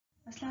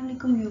Assalamu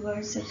alaikum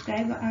viewers,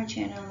 subscribe our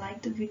channel,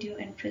 like the video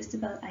and press the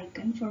bell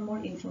icon for more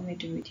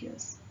informative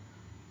videos.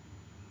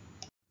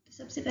 तो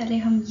सबसे पहले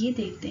हम ये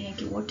देखते हैं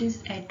कि what is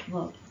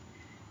adverb.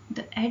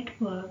 The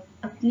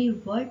adverb अपने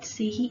word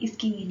से ही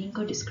इसकी meaning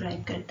को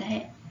describe करता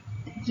है.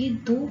 ये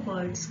दो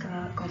words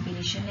का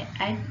combination है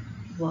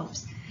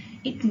adverbs.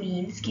 It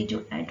means कि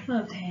जो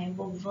adverb हैं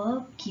वो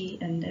verb के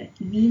अंदर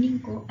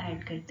meaning को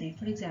add करते हैं.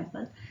 For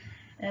example,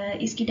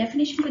 इसकी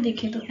डेफिनेशन को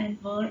देखें तो an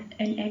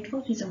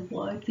adverb is a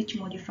word which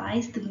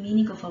modifies the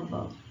meaning of a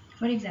verb.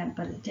 For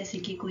example, जैसे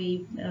कि कोई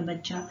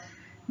बच्चा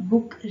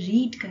बुक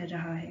रीड कर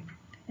रहा है.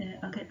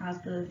 अगर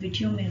आप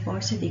वीडियो में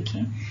गौर से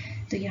देखें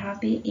तो यहाँ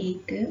पे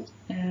एक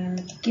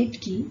किड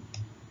की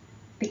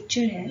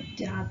पिक्चर है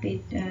जहाँ पे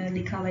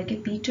लिखा हुआ है कि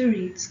पीटर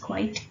रीड्स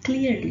क्वाइट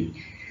क्लियरली.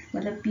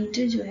 मतलब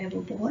पीटर जो है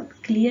वो बहुत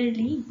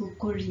क्लियरली बुक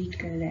को रीड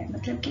कर रहा है.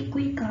 मतलब कि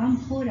कोई काम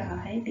हो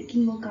रहा है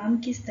लेकिन वो काम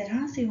किस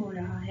तरह से हो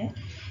रहा है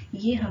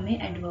ये हमें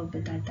एडवर्ब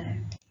बताता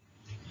है.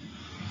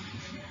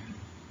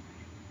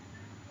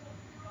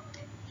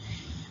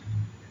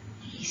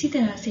 इसी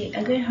तरह से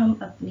अगर हम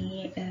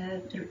अपनी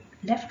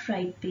लेफ्ट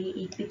राइट पे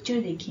एक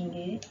पिक्चर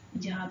देखेंगे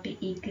जहाँ पे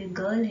एक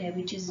गर्ल है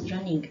विच इज़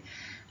रनिंग.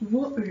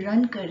 वो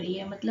रन कर रही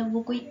है, मतलब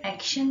वो कोई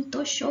एक्शन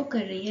तो शो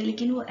कर रही है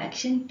लेकिन वो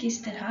एक्शन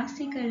किस तरह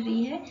से कर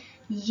रही है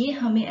ये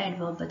हमें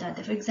एडवर्ब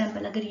बताता है. फॉर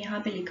एग्जांपल, अगर यहाँ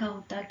पे लिखा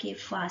होता कि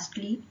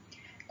fastly,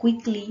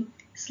 quickly,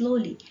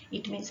 slowly,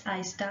 it means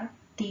आहिस्ता,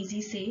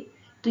 तेज़ी से,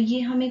 तो ये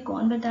हमें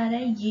कौन बता रहा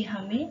है? ये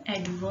हमें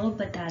एडवर्ब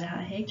बता रहा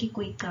है कि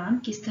कोई काम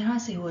किस तरह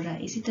से हो रहा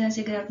है. इसी तरह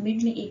से अगर आप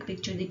मिड में एक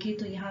पिक्चर देखें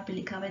तो यहाँ पे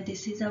लिखा हुआ है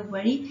this is a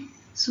very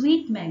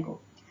sweet mango.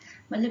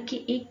 मतलब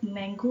कि एक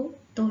मैंगो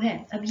तो है,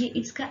 अब ये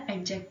इसका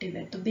एडजेक्टिव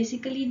है. तो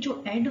बेसिकली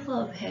जो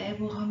एडवर्ब है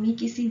वो हमें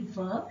किसी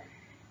वर्ब,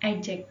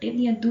 एडजेक्टिव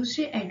या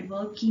दूसरे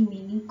एडवर्ब की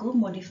मीनिंग को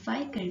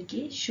मॉडिफाई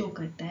करके शो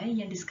करता है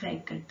या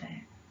डिस्क्राइब करता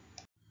है.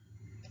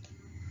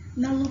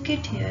 नाउ लुक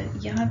एट हियर,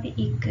 यहाँ पे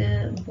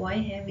एक बॉय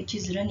है विच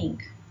इज़ रनिंग.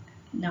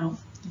 नाउ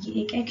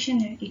ये एक एक्शन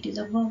है, इट इज़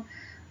अ वर्ब.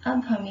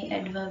 अब हमें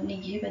एडवर्ब ने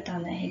ये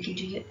बताना है कि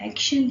जो ये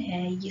एक्शन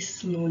है ये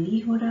स्लोली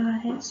हो रहा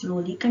है,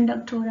 स्लोली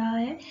कंडक्ट हो रहा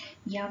है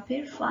या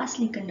फिर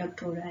फास्टली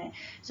कंडक्ट हो रहा है.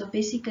 सो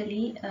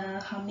बेसिकली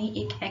हमें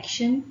एक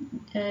एक्शन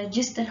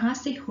जिस तरह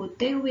से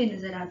होते हुए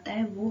नज़र आता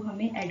है वो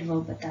हमें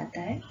एडवर्ब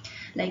बताता है.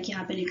 लाइक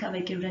यहाँ पे लिखा हुआ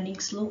है कि रनिंग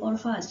स्लो और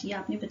फास्ट. ये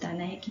आपने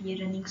बताना है कि ये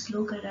रनिंग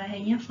स्लो कर रहा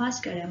है या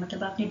फास्ट कर रहा है.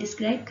 मतलब आपने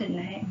डिस्क्राइब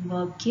करना है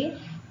वर्ब के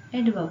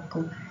एडवर्ब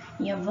को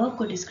या वर्ब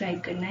को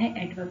डिस्क्राइब करना है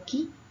एडवर्ब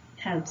की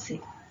हेल्प से.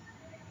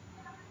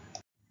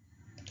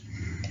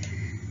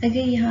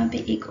 अगर यहाँ पे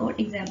एक और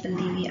एग्जांपल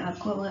दी हुई है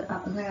आपको,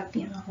 अगर आप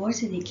यहाँ गौर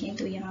से देखें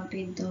तो यहाँ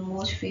पे the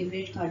most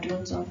favourite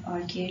cartoons of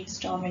our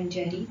kids Tom and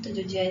Jerry. तो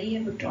जो जेरी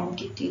है वो टॉम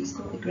की टील्स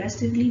को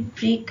एग्रेसिवली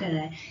ब्रेक कर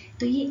रहा है.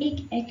 तो ये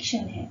एक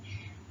एक्शन है.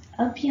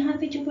 अब यहाँ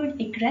पे जो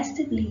वर्ड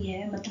एग्रेसिवली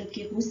है मतलब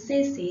कि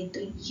गुस्से से,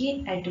 तो ये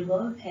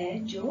एडवर्ब है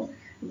जो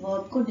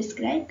वर्ब को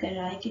डिस्क्राइब कर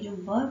रहा है कि जो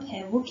वर्ब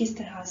है वो किस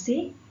तरह से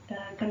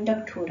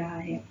कंडक्ट हो रहा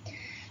है.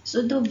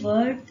 सो द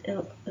वर्ड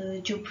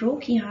जो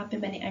ब्रोक यहाँ पे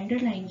मैंने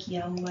अंडरलाइन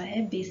किया हुआ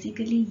है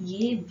बेसिकली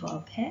ये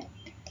वर्ब है.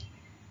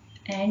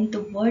 एंड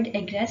द वर्ड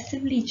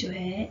एग्रेसिवली जो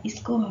है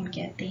इसको हम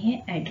कहते हैं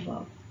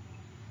एडवर्ब.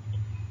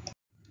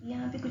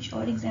 यहाँ पे कुछ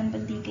और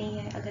एग्जांपल दी गई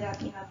हैं. अगर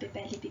आप यहाँ पे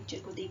पहली पिक्चर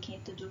को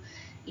देखें तो जो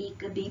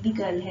एक बेबी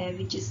गर्ल है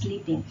विच इज़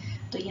स्लीपिंग,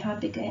 तो यहाँ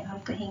पे हम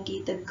कहेंगे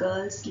द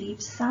गर्ल स्लीप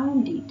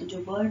साउंडली. तो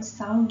जो वर्ड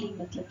साउंडली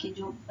मतलब कि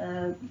जो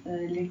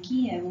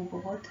लड़की है वो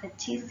बहुत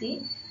अच्छे से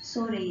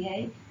सो रही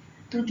है.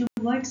 तो जो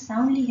वर्ड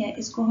साउंडली है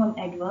इसको हम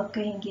एडवर्ब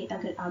कहेंगे.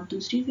 अगर आप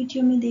दूसरी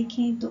वीडियो में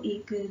देखें तो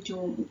एक जो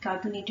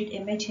कार्टूनेटेड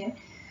इमेज है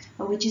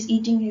which is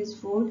eating his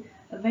food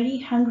very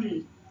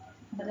hungry,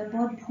 मतलब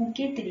बहुत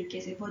भूखे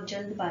तरीके से, बहुत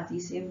जल्दबाजी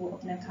से वो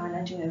अपना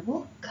खाना जो है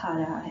वो खा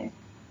रहा है.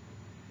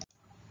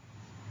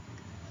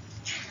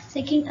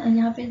 सेकेंड,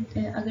 यहाँ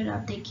पे अगर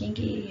आप देखें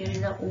कि here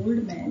is a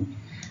old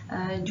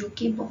man जो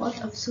कि बहुत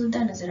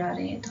अफसरदा नज़र आ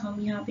रहे हैं, तो हम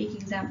यहाँ पे एक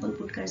एग्जांपल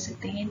पुट कर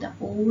सकते हैं. द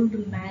ओल्ड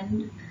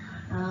मैन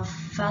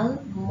फेल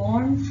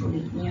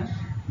मोर्नफुली या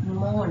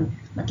मोर्न,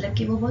 मतलब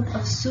कि वो बहुत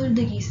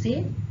अफसरदगी से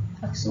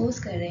अफसोस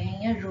कर रहे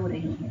हैं या रो रहे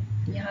हैं.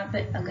 यहाँ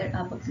पर अगर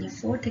आप अपनी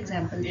फोर्थ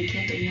एग्जांपल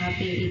देखें तो यहाँ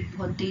पे एक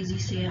बहुत तेज़ी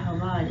से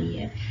हवा आ रही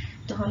है,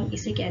 तो हम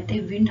इसे कहते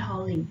हैं विंड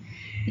हाउलिंग.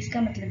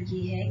 इसका मतलब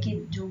ये है कि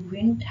जो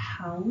विंड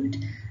हाउल्ड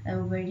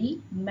वेरी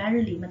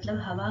मैरिली,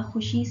 मतलब हवा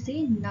खुशी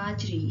से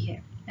नाच रही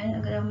है. एंड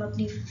अगर हम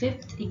अपनी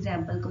फिफ्थ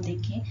एग्जांपल को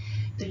देखें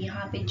तो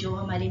यहाँ पे जो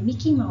हमारे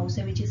मिकी माउस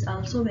है which is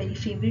also very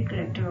favourite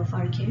character of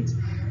our kids,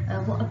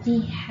 वो अपनी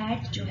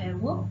हैट जो है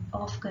वो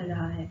ऑफ कर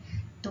रहा है.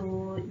 तो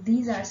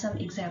दीज आर सम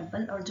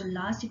एग्जाम्पल. और जो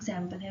लास्ट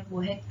एग्जाम्पल है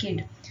वो है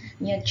किड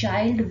या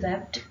चाइल्ड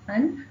वेप्ट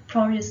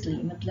अनफ्यूरियसली,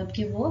 मतलब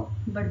कि वो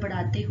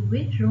बड़बड़ाते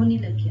हुए रोने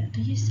लग गया.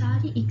 तो ये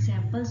सारी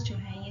एग्जाम्पल्स जो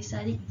हैं ये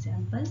सारी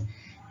एग्जाम्पल्स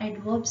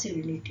एडवर्ब से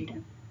रिलेटेड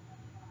है.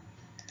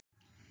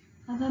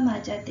 अब हम आ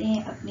जाते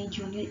हैं अपने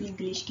जूनियर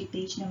इंग्लिश के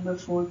पेज नंबर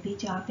 4 पे,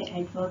 जहाँ पे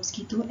एडवर्ब्स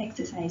की 2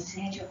 एक्सरसाइज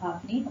हैं जो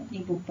आपने अपनी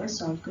बुक पर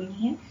सॉल्व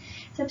करनी है.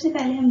 सबसे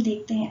पहले हम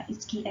देखते हैं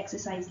इसकी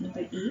एक्सरसाइज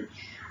नंबर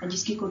A,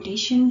 जिसकी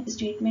कोटेशन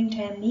स्टेटमेंट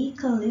है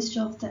make a list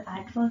of the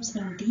adverbs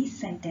in these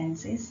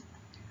sentences.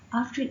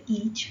 After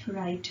each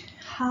right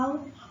how,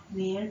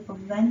 where,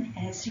 when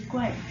as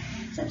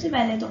required. सबसे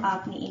पहले तो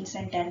आपने इन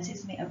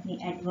सेंटेंसेस में अपनी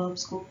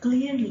एडवर्ब्स को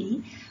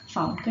क्लियरली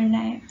फाउंड करना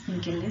है,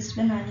 इनकी लिस्ट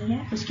बनानी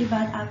है। उसके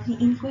बाद आपने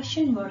इन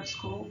क्वेश्चन वर्ड्स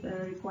को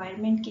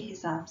रिक्वायरमेंट के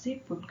हिसाब से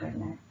पुट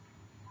करना है।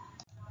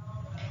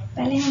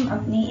 पहले हम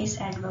अपनी इस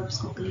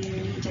एडवर्ब्स को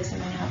क्लियरली, जैसे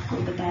मैंने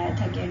आपको बताया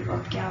था कि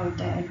एडवर्ब क्या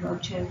होता है, एडवर्ब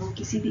जो है वो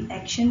किसी भी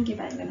एक्शन के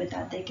बारे में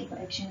बताता है कि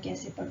वो एक्शन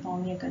कैसे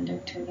परफॉर्म या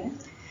कंडक्ट हो रहा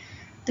है।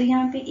 तो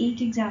यहाँ पे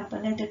एक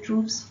एग्जांपल है, द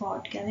ट्रूप्स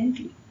फॉट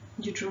गैलेंटली।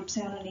 जो ट्रूप्स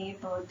हैं उन्होंने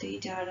बहुत ही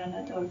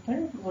जाराना तौर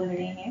पर वो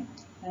लड़े हैं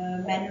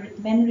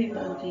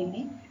मेमोरेबल वे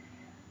में।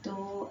 तो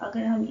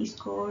अगर हम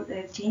इसको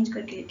चेंज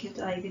करके लिखें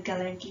तो आएगा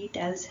गैलेंटली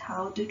tales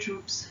how the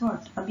troops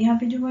fought. अब यहाँ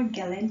पे जो वर्ड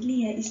गैलेंटली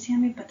है, इससे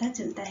हमें पता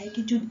चलता है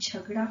कि जो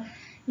झगड़ा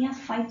या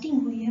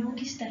फाइटिंग हुई है वो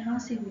किस तरह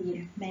से हुई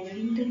है,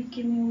 मैनरिंग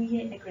तरीके में हुई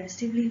है,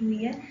 एग्रेसिवली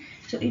हुई है।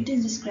 So it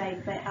is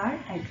described by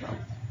our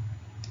adverb.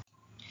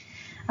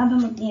 अब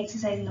हम अपनी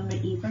एक्सरसाइज नंबर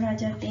ए पर आ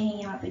जाते हैं।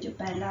 यहाँ पे जो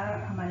पहला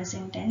हमारा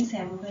सेंटेंस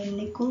है वो है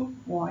Nicol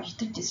wash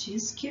the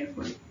dishes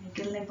carefully.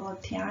 Nicol ने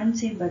बहुत ध्यान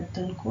से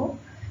बर्तन को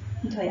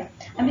धोया।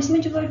 अब इसमें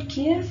जो वर्ड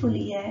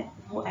केयरफुली है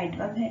वो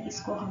एडवर्ब है,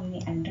 इसको हमने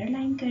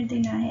अंडरलाइन कर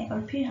देना है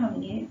और फिर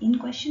हमने इन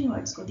क्वेश्चन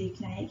वर्ड्स को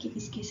देखना है कि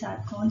इसके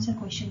साथ कौन सा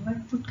क्वेश्चन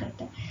वर्ड पुट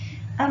करता है।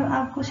 अब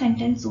आपको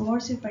सेंटेंस गौर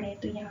से पढ़ें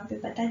तो यहाँ पे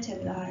पता चल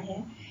रहा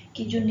है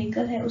कि जो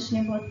निकल है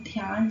उसने बहुत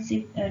ध्यान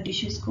से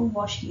डिशेस को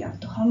वॉश किया।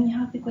 तो हम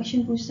यहाँ पे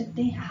क्वेश्चन पूछ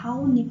सकते हैं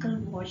हाउ निकल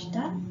वॉश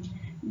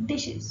द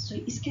डिशेस। तो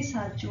इसके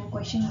साथ जो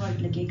क्वेश्चन वर्ड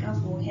लगेगा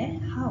वो है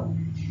हाउ।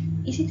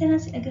 इसी तरह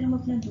से अगर हम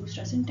अपना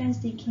दूसरा सेंटेंस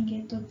देखेंगे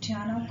तो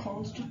जाना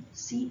calls to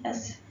C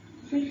us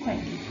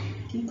frequently.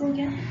 ठीक हो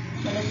गया,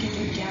 मतलब कि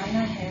जो जाना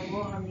है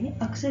वो हमें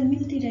अक्सर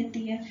मिलती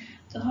रहती है।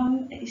 तो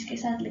हम इसके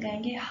साथ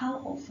लगाएंगे हाउ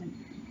ऑफन,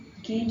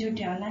 कि जो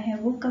जाना है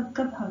वो कब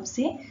कब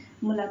हमसे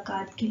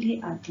मुलाकात के लिए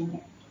आती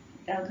है।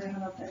 अगर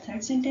हम अपना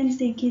थर्ड सेंटेंस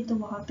देखें तो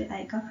वहाँ पे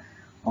आएगा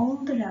all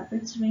the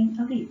rabbits run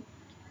away.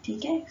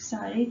 ठीक है,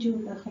 सारे जो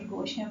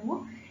खरगोश हैं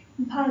वो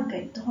भाग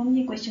गए। तो हम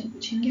ये क्वेश्चन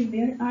पूछेंगे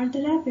where are the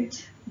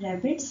rabbits,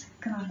 rabbits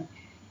कहाँ हैं।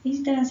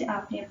 इसी तरह से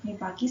आपने अपने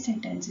बाकी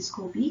सेंटेंसेस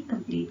को भी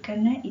कंप्लीट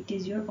करना है। It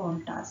is your own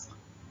task.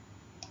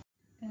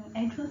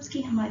 Adverbs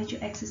की हमारी जो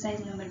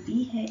एक्सरसाइज नंबर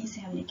बी है,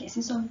 इसे हमने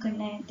कैसे सॉल्व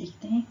करना है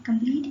देखते हैं।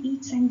 Complete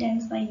each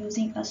sentence by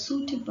using a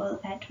suitable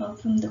adverb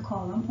from the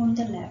column on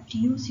the left.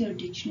 Use your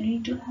dictionary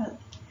to help.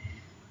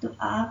 तो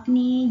आपने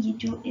ये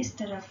जो इस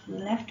तरफ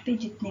लेफ्ट पे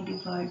जितने भी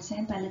वर्ड्स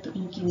हैं, पहले तो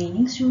इनकी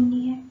मीनिंग्स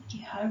ढूंढनी है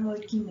कि हर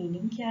वर्ड की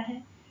मीनिंग क्या है।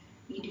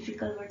 ये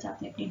डिफिकल्ट वर्ड्स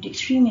आपने अपनी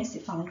डिक्शनरी में से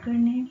फाउंड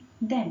करने हैं।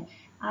 देन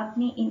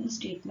आपने इन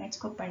स्टेटमेंट्स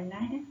को पढ़ना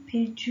है,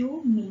 फिर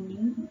जो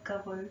मीनिंग का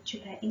वर्ड जो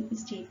है इन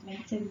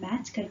स्टेटमेंट से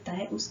मैच करता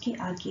है उसके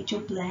आगे जो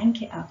ब्लैंक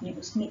है आपने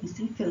उसमें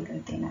इसे फिल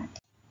कर देना है।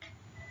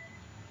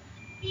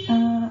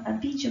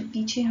 अभी जब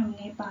पीछे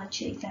हमने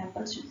 5-6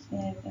 एग्जाम्पल्स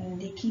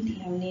देखी थी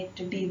हमने,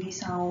 तो baby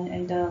sound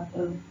and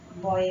the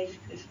boy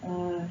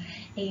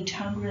eight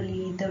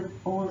हंग्रीली, the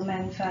old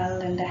man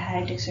fail and the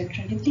hat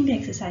etcetera, जितनी भी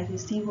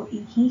एक्सरसाइजेस थी वो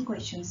इन्हीं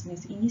क्वेश्चंस में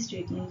से, इन्हीं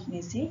स्टेटमेंट्स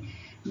में से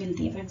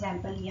मिलती है। फॉर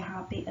एग्जांपल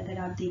यहाँ पे अगर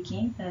आप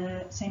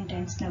देखें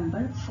sentence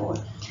number 4,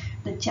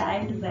 the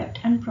child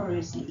wept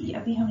अनप्रोग्रेसली।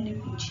 अभी हमने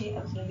पीछे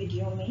अपनी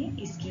वीडियो में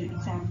इसकी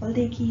एग्जाम्पल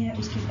देखी है।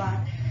 उसके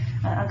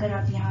बाद अगर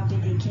आप यहाँ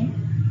पे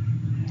देखें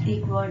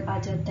एक वर्ड आ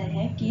जाता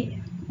है कि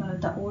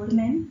the old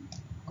man,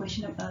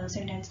 question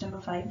sentence number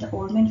 5, the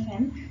old man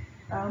fan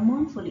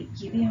मोर्नफुली।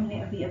 ये भी हमने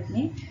अभी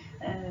अपने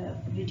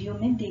वीडियो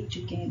में देख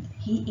चुके हैं।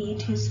 ही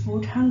at his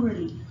food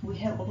हंग्रीली। We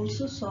have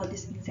also saw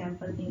this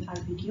example in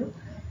our video.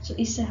 सो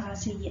इस तरह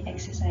से ये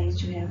एक्सरसाइज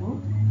जो है वो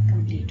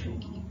कंप्लीट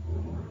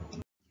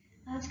होगी।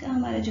 आज का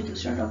हमारा जो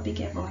दूसरा टॉपिक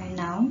है वो है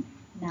noun,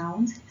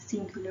 nouns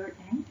singular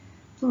and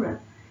plural.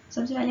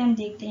 सबसे पहले हम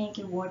देखते हैं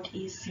कि व्हाट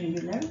इज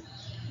सिंगुलर।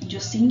 जो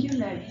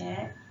सिंगुलर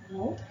है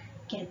वो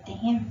कहते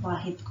हैं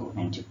वाहिद को,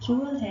 एंड जो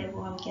प्लूरल है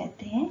वो हम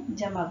कहते हैं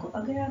जमा को।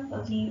 अगर आप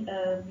अपनी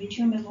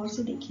वीडियो में गौर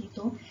से देखें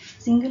तो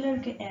सिंगुलर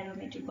के एरो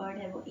में जो बर्ड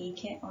है वो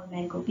एक है और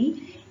मैंगो भी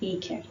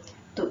एक है।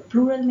 तो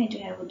प्लूरल में जो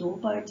है वो 2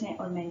 बर्ड्स हैं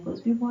और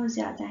मैंगोज भी बहुत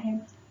ज़्यादा हैं।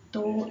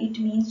 तो इट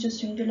मीन्स जो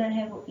सिंगुलर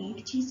है वो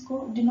एक चीज़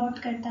को डिनोट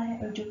करता है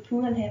और जो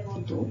प्लूरल है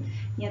वो 2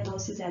 या 2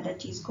 से ज़्यादा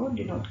चीज़ को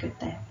डिनोट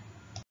करता है।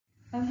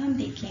 अब हम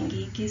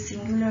देखेंगे कि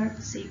सिंगुलर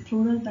से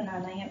प्लूरल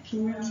बनाना या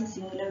प्लूरल से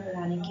सिंगुलर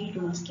बनाने के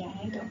रूल्स क्या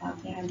हैं। तो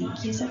आप यहाँ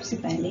देखिए, सबसे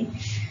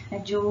पहले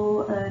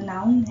जो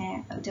नाउन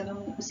है जब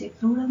हम उसे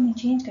प्लूरल में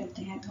चेंज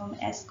करते हैं तो हम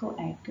एस को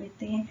ऐड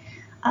करते हैं।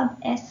 अब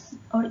एस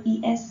और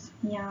ई एस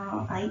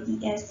या आई E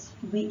S,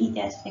 V E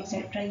S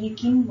etcetera ये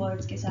किन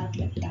वर्ड्स के साथ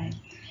लगता है।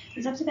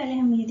 तो सबसे पहले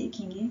हम ये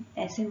देखेंगे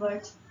ऐसे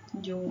वर्ड्स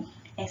जो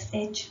S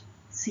H,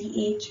 C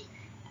H,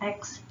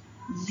 x,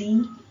 जी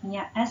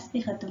या एस पे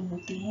ख़त्म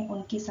होते हैं,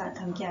 उनके साथ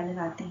हम क्या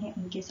लगाते हैं,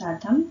 उनके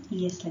साथ हम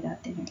एस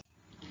लगाते हैं।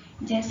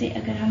 जैसे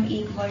अगर हम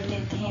एक वर्ड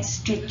लेते हैं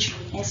stitch,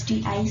 S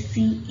T I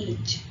C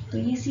H, तो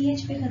ये सी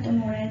एच पे ख़त्म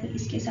हो रहा है, तो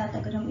इसके साथ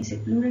अगर हम इसे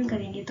प्लूरल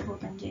करेंगे तो वो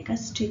बन जाएगा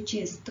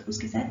स्टिचेस, तो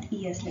उसके साथ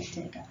ई एस लग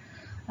जाएगा।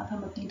 अब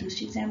हम अपनी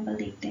दूसरी एग्जांपल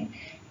देखते हैं।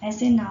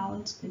 ऐसे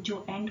नाउन्स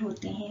जो एंड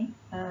होते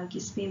हैं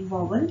किस पे,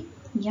 वोवल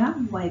या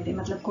वाई पे,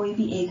 मतलब कोई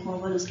भी एक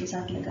वोवल उसके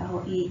साथ लगा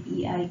हो, ए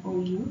ई आई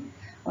ओ यू,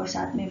 और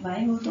साथ में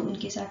वाई हो, तो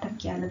उनके साथ हम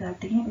क्या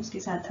लगाते हैं, उसके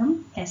साथ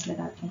हम एस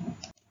लगाते हैं।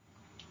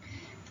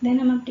 देन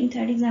हम अपनी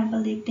थर्ड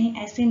एग्जांपल देखते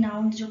हैं। ऐसे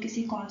नाउन्स जो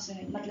किसी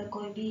कॉन्सोनेंट, मतलब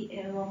कोई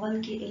भी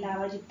वोवल के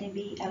अलावा जितने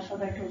भी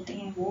अल्फ़ाबेट होते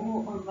हैं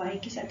वो और वाई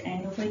के साथ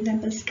एंड हो, फॉर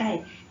एग्जांपल स्काई,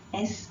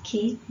 एस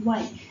के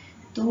वाई,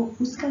 तो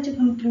उसका जब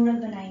हम प्लूरल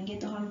बनाएंगे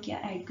तो हम क्या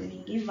ऐड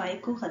करेंगे, वाई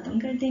को ख़त्म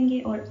कर देंगे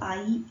और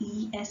आई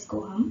ई एस को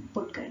हम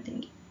पुट कर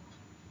देंगे।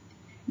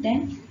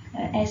 देन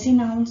ऐसे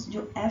नाउन्स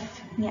जो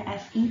एफ या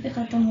एफ ई पे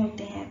ख़त्म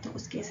होते हैं तो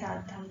उसके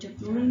साथ हम जब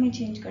प्लूरल में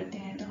चेंज करते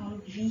हैं तो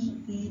हम वी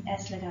ई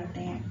एस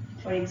लगाते हैं।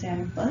 For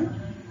example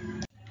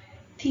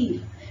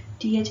thief,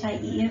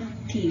 THIEF,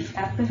 thief,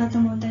 F पे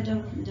ख़त्म होता है,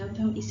 जब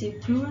हम इसे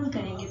प्लूरल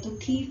करेंगे तो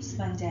थीव्स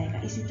बन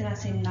जाएगा। इसी तरह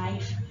से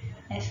नाइफ,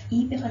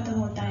 FE पे ख़त्म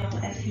होता है तो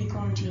FE को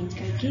हम चेंज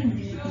करके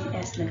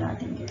VES लगा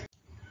देंगे।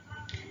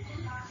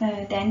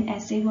 देन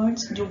ऐसे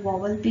वर्ड्स जो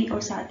वोवल पे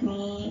और साथ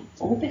में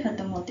ओ पे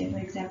ख़त्म होते हैं,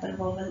 फॉर एग्जांपल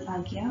वोवल आ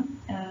गया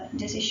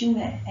जैसे शू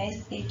है,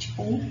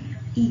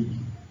 SHOE,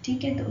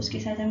 ठीक है, तो उसके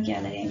साथ हम क्या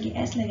लगाएंगे,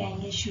 एस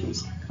लगाएंगे,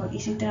 शूज़। और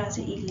इसी तरह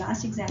से एक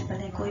लास्ट एग्जांपल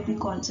है, कोई भी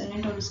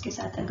कॉन्सोनेंट और उसके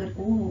साथ अगर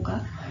ओ होगा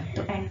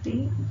तो एंड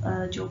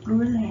पे जो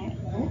प्लूरल है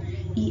वो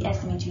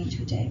ES में चेंज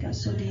हो जाएगा।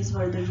 So these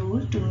were the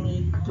rule to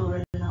make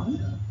plural noun.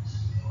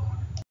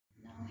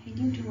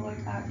 Heading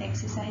toward our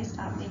exercise,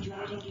 आपने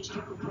जूनियर इंग्लिश की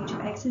बुक में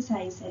जो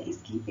एक्सरसाइज है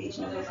इसकी पेज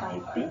नंबर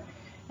 5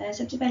 पे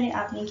सबसे पहले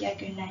आपने क्या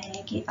करना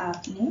है कि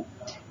आपने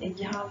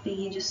यहाँ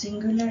पे ये जो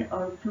सिंगुलर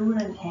और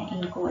प्लूरल हैं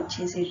इनको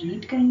अच्छे से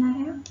रीड करना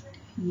है,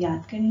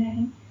 याद करना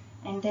है,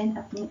 एंड देन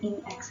अपनी इन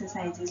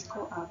एक्सरसाइजेस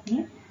को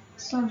आपने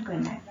सॉल्व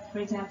करना है।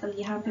 फॉर एग्जांपल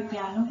यहाँ पे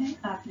पियानो है,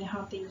 आप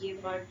यहाँ पे ये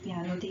वर्ड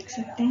पियानो देख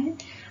सकते हैं,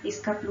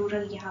 इसका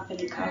प्लूरल यहाँ पे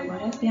लिखा हुआ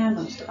है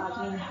पियानो, तो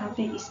आपने यहाँ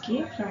पे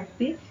इसके फ्रंट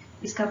पे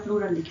इसका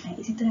प्लूरल लिखना है।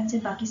 इसी तरह से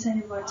बाकी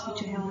सारे वर्ड्स भी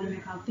जो है वो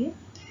यहाँ पे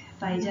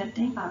पाए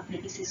जाते हैं, आपने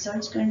इसे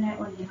सर्च करना है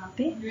और यहाँ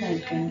पे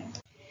राइट करना है।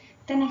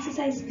 देन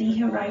एक्सरसाइज बी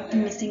है राइट द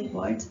मिसिंग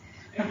वर्ड्स।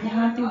 अब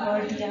यहाँ पे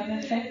वर्ड दिया हुआ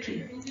है फैक्ट्री,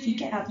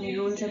 ठीक है, आपने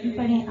रूल्स अभी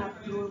पढ़े,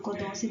 आप रूल को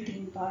 2 से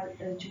 3 बार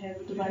जो है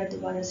वो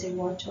दोबारा से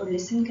वॉच और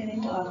लिसन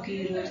करें तो आपके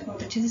ये रूल्स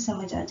बहुत अच्छे से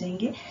समझ आ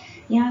जाएंगे।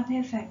 यहाँ पे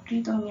है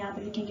फैक्ट्री, तो हम यहाँ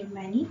पे लिखेंगे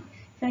मैनी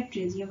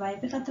फैक्ट्रीज, ये वाई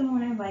पे ख़त्म हो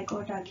रहा है, वाई को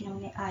हटा के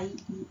हमने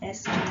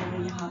IES जो है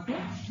वो यहाँ पे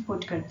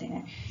पुट करते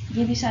हैं।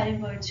 ये भी सारे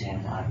वर्ड्स जो है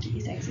वो आपकी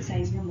इस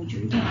एक्सरसाइज में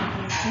मौजूद हैं,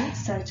 आपने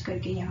इसे सर्च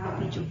करके यहाँ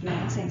पे जो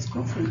ब्लैंक्स हैं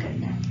इसको फिल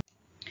करना है।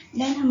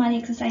 देन हमारी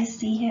एक्सरसाइज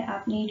सी है,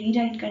 आपने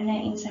रीराइट करना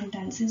है इन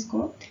सेंटेंसेस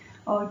को,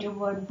 और जो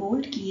वर्ड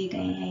बोल्ड किए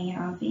गए हैं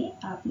यहाँ पे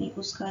आपने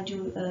उसका जो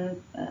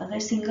अगर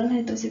सिंगल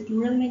है तो उसे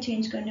प्लूरल में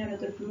चेंज करना है, और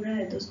अगर प्लूरल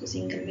है तो उसको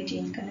सिंगल में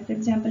चेंज करना है। फॉर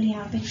एग्जांपल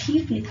यहाँ पे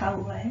थीफ लिखा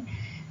हुआ है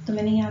तो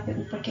मैंने यहाँ पे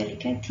ऊपर क्या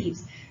लिखा है,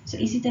 थीव्स। सो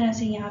इसी तरह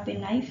से यहाँ पे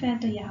नाइफ है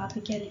तो यहाँ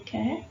पे क्या लिखा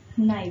है,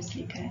 नाइव्स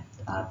लिखा है,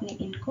 तो आपने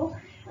इनको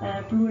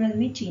प्लूरल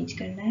में चेंज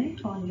करना है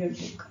on your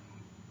book.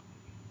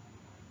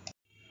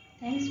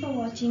 Thanks for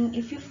watching.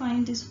 If you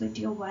find this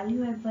video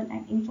valuable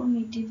and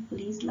informative,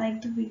 please like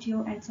the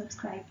video and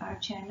subscribe our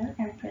channel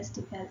and press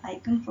the bell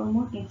icon for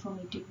more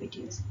informative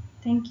videos.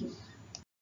 Thank you.